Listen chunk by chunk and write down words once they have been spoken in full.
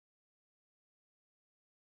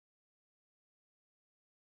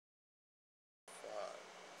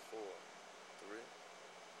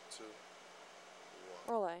2,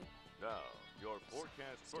 1. Roll A. Now, your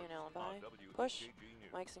forecast Stand first alibi. on Push. WHAG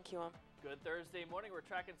News. Mics and QM. Good Thursday morning. We're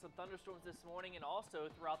tracking some thunderstorms this morning and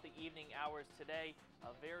also throughout the evening hours today.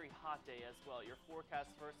 A very hot day as well. Your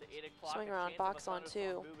forecast first at 8 o'clock. Swing around, box on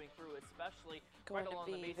 2. Moving through, especially Going right to along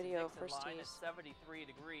B, the Mason video, Dixon first line at tees. 73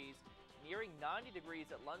 degrees. Nearing 90 degrees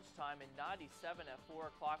at lunchtime and 97 at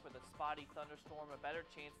 4 o'clock with a spotty thunderstorm. A better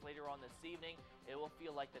chance later on this evening. It will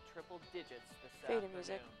feel like the triple digits this Faded afternoon.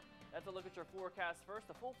 music. That's a look at your forecast first.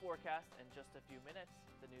 The full forecast in just a few minutes.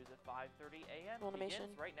 The news at 5:30 a.m.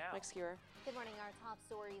 begins right now. Mike Skewer. Good morning. Our top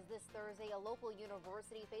stories this Thursday. A local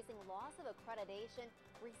university facing loss of accreditation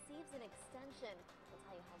receives an extension. We'll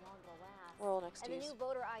tell you how long it'll last. Roll next And the tees. new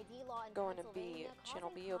voter ID law in Going to Pennsylvania B.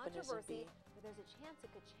 Channel causing B open is in controversy, B. but there's a chance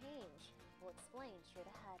it could change. We'll explain straight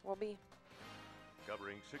ahead. Roll B.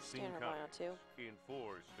 Covering 16 Stand by on counties 2. in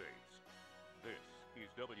 4 states. This is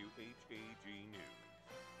WHAG News.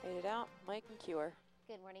 Faded out. Mike and Cure.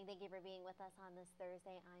 Good morning. Thank you for being with us on this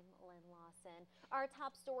Thursday. I'm Lynn Lawson. Our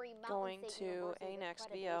top story, Going Mountain State to University's A next,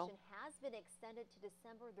 accreditation VO. has been extended to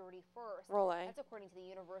December 31st. Roll A. That's according to the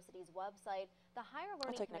university's website. The Higher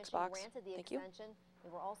Learning take next Commission box. granted the Thank you. extension. They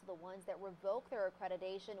were also the ones that revoked their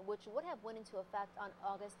accreditation, which would have went into effect on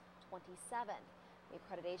August 27th. The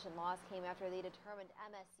accreditation loss came after they determined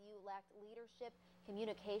MSU lacked leadership,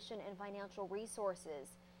 communication, and financial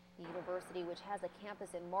resources. The university, which has a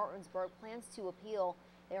campus in Martinsburg, plans to appeal.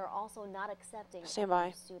 They are also not accepting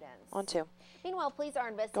Standby. students. On 2. Meanwhile, police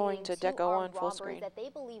are Going investigating to 2 Deco armed 1 full robberies screen. that they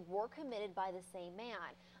believe were committed by the same man.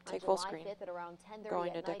 Take on full July screen. 5th at around 10:30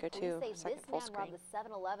 Going at to night, Deco 2, police say second this full man screen. robbed the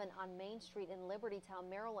 7-Eleven on Main Street in Libertytown,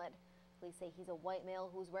 Maryland. Police say he's a white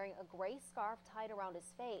male who's wearing a gray scarf tied around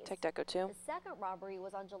his face. Take Deco 2. The second robbery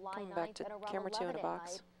was on July Coming 9th back to at around camera 2 in 11 a at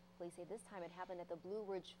box. night. Police say this time it happened at the Blue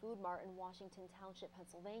Ridge Food Mart in Washington Township,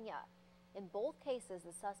 Pennsylvania. In both cases,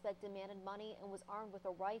 the suspect demanded money and was armed with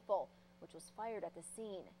a rifle, which was fired at the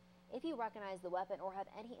scene. If you recognize the weapon or have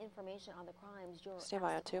any information on the crimes, you're Stand by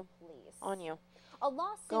on asked to 2. call police. On you. A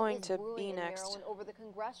lawsuit Going is to brewing B in next. Maryland over the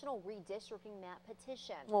congressional redistricting map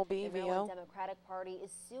petition. Roll B, The Maryland VO. Democratic Party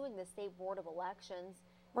is suing the State Board of Elections.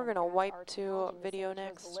 We're gonna Democrats wipe are to challenging the video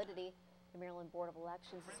signature's next. Validity. The Maryland Board of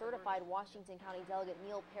Elections certified Washington County Delegate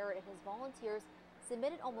Neil Parrott and his volunteers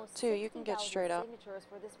submitted almost 2, you can get 60,000 straight up. signatures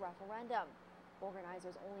for this referendum.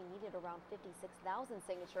 Organizers only needed around 56,000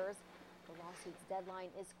 signatures. The lawsuit's deadline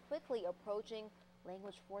is quickly approaching.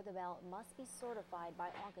 Language for the ballot must be certified by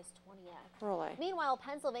August 20th. Roll A. Meanwhile,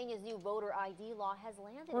 Pennsylvania's new voter ID law has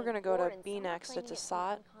landed We're in gonna go to court, and B some are next. claiming It's a it to be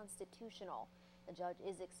SOT. unconstitutional. The judge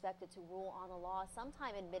is expected to rule on the law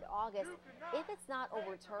sometime in mid-August. If it's not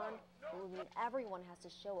overturned, it will mean everyone has to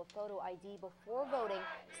show a photo ID before voting,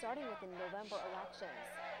 starting with the November elections.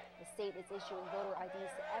 The state is issuing voter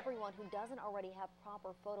IDs to everyone who doesn't already have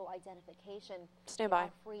proper photo identification. Stand They by.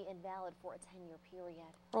 are free and valid for a 10-year period.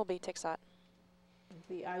 Roll B. Take SOT.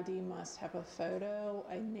 The ID must have a photo,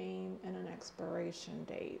 a name, and an expiration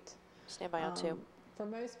date. Stand by on 2. For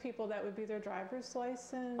most people, that would be their driver's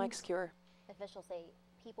license. Mike Skewer. Officials say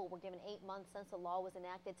people were given 8 months since the law was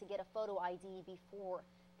enacted to get a photo ID before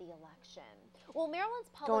the election. Well, Maryland's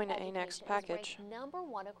public Going to education A-Next is package. ranked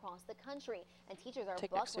 #1 across the country, and teachers are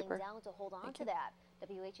Take next buckling super. down to hold on Thank to you. that.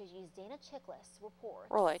 WHAG's Dana Chickless reports.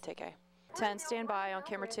 Roll A. Take A. 10, stand by on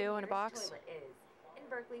camera 2 in a box. Toilet is. In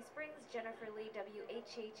Berkeley Springs, Jennifer Lee,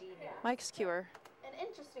 WHAG News. Mike Skewer. An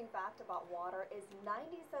interesting fact about water is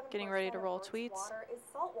 97% Getting ready to roll of Earth's tweets. water is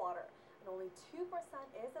salt water, and only 2%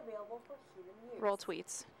 is available for human use. Roll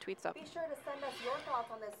tweets. Tweets up. Be sure to send us your thoughts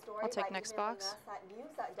on this story I'll take by next emailing box. us at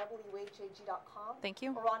news@whag.com. Thank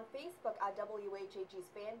you. Or on Facebook at WHAG's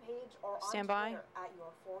fan page, or on Stand by. Twitter at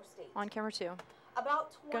Your 4 State. On camera 2.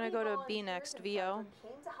 About 20 Gonna go to B volunteers next, in VO. Frederick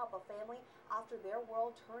came to help a family after their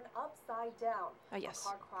world turned upside down. Oh, yes. A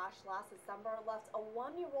car crash last December left a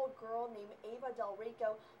 1-year-old girl named Ava Del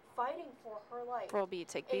Rico fighting for her life. Roll B.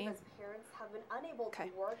 Take B. Ava's parents have been unable Okay.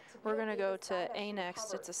 to work to We're get gonna go Ava's side to as A she next.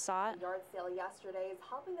 recovers. It's a SOT. The yard sale yesterday is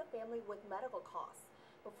helping the family with medical costs.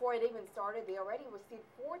 Before it even started, they already received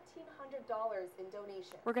 $1,400 in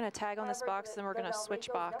donations. We're gonna tag on this However, box, then we're the gonna Del switch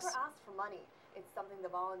Ricos box. never asked for money. It's something the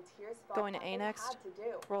volunteers felt Going to that A they next. had to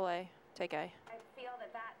do. Roll A. Take A. I feel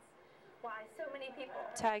that that's why so many people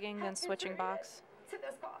Tagging, have then switching contributed box. to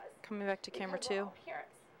this cause. Coming back to camera Because we're 2. all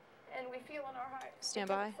parents, and we feel in our hearts. Stand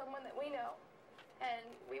because by. of someone that we know, and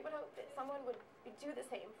we would hope that someone would do the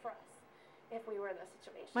same for us if we were in this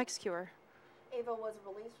situation. Mike Skewer. Ava was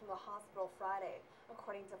released from the hospital Friday.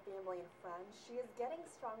 According to family and friends, she is getting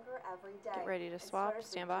stronger every day. Get ready to and swap, started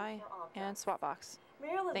stand reaching by, for and objects. swap box.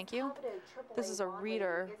 Maryland's Thank you. coveted This AAA is a bond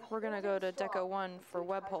reader. rating is We're going to go holding to Deco strong. 1 for The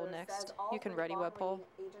web poll treasurer next. says all You can three ready bond web poll.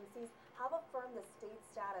 rating agencies have affirmed the state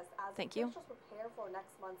status as Thank you. officials prepare for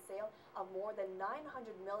next month's sale of more than $900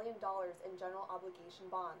 million in general obligation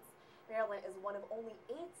bonds. Maryland is one of only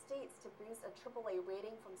 8 states to boost a AAA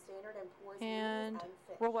rating from Standard & Poor's And Moody's and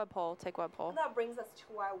Fitch. we'll web poll. Take web poll. And that brings us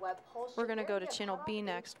to our web poll. We're Should going to there go to be a channel cutoff B age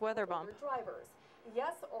next. for Weather older bump. drivers?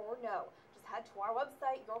 Yes or no? Just head to our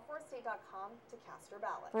website, yourforstate.com, to cast your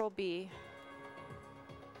ballot. Roll B.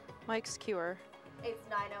 Mike's Cure. It's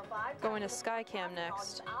 9:05. Going to Skycam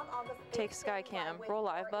next. Take Skycam. Roll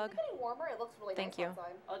live bug. It's getting warmer. It looks really Thank nice you.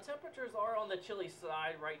 outside. Temperatures are on the chilly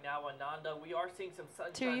side right now in Ananda. We are seeing some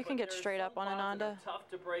sunshine. 2, you can but get there's straight up some on clouds that Ananda. are tough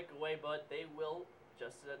to break away, but they will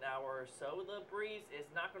just in an hour or so. The breeze is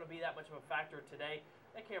not going to be that much of a factor today.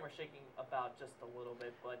 The camera's shaking about just a little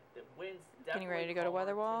bit, but the wind's definitely Getting ready to go to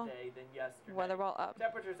weather wall. today than yesterday. Weather wall up.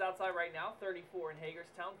 Temperatures outside right now, 34 in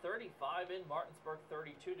Hagerstown, 35 in Martinsburg,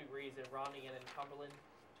 32 degrees in Romney and in Cumberland,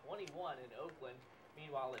 21 in Oakland.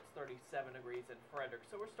 Meanwhile, it's 37 degrees in Frederick.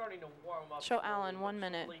 So we're starting to warm up. Show slowly Alan but 1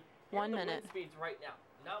 minute. surely. 1 Here are the minute. wind speeds right now.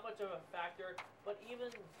 Not much of a factor, but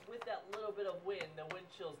even with that little bit of wind, the wind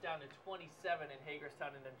chills down to 27 in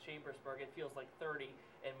Hagerstown and in Chambersburg. It feels like 30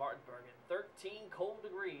 in Martinsburg and 13 cold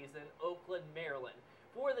degrees in Oakland, Maryland.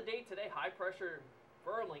 For the day today, high pressure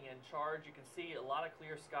firmly in charge. You can see a lot of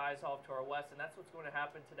clear skies off to our west, and that's what's going to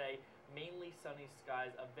happen today. Mainly sunny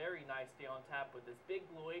skies, a very nice day on tap with this big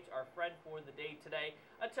blue H, our friend for the day today.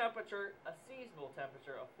 A temperature, a seasonal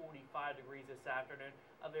temperature of 45 degrees this afternoon.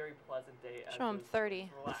 A very pleasant day. Show him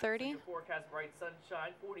 30. 30? Your forecast, bright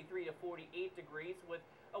sunshine, 43 to 48 degrees with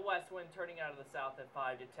a west wind turning out of the south at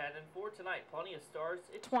 5 to 10. And for tonight, plenty of stars.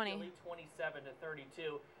 It's 20. chilly, 27 to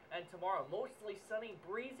 32. And tomorrow, mostly sunny,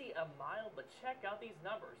 breezy, a mild, but check out these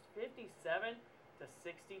numbers. 57 to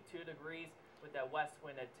 62 degrees. With that west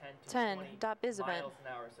wind at 10 to 20 miles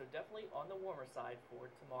an hour. So definitely on the warmer side for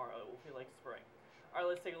tomorrow. It will feel like spring. All right,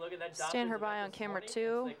 let's take a look at that. Stand her by on camera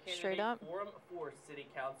 2, straight up. Forum for City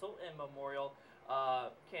Council and Memorial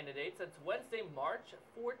candidates. That's Wednesday, March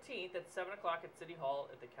 14th at 7 o'clock at City Hall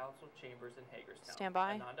at the Council Chambers in Hagerstown. Stand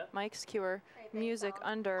by. Ananda? Mike's Cure. Right, Music thanks,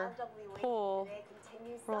 under. FWA Poll. today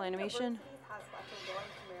continues. Roll Some animation. universities have special going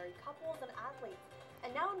for married couples and athletes.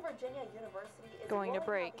 And now in Virginia, University is Going to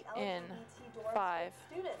rolling out break the in LGBT dorms 5,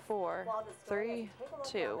 for students. 4, While the story 3, is, take a look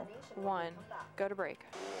 2, around the nation when we 1. come back. Go to break.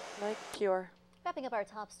 Mike Cure. Wrapping up our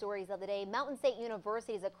top stories of the day, Mountain State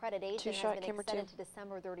University's accreditation has Two-shot been camera extended 2. to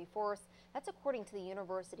December 31st. That's according to the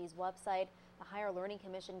university's website. The Higher Learning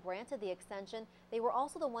Commission granted the extension. They were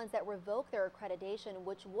also the ones that revoked their accreditation,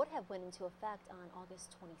 which would have went into effect on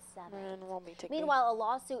August 27th. And roll me, take Meanwhile, a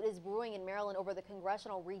lawsuit is brewing in Maryland over the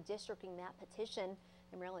congressional redistricting map petition.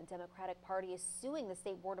 The Maryland Democratic Party is suing the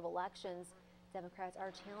State Board of Elections. Democrats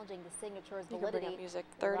are challenging the signature's You can bring validity. up music.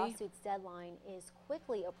 The 30. lawsuit's deadline is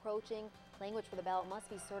quickly approaching. Language for the ballot must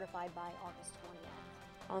be certified by August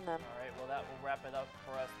 20th. On them. All right, well, that will wrap it up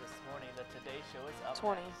for us this morning. The Today Show is up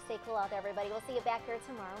 20. next. Stay cool out there, everybody. We'll see you back here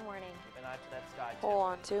tomorrow morning. Keep an eye to that sky, too. Poll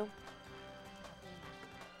on 2.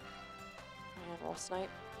 And roll snipe.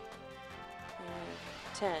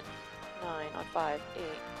 And 10, 9 on 5, 8,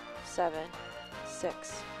 7,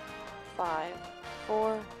 6, 5,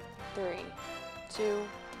 4, 3, 2,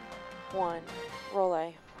 1. Roll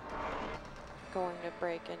A. Going to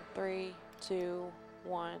break in 3, 2,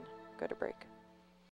 1. Go to break.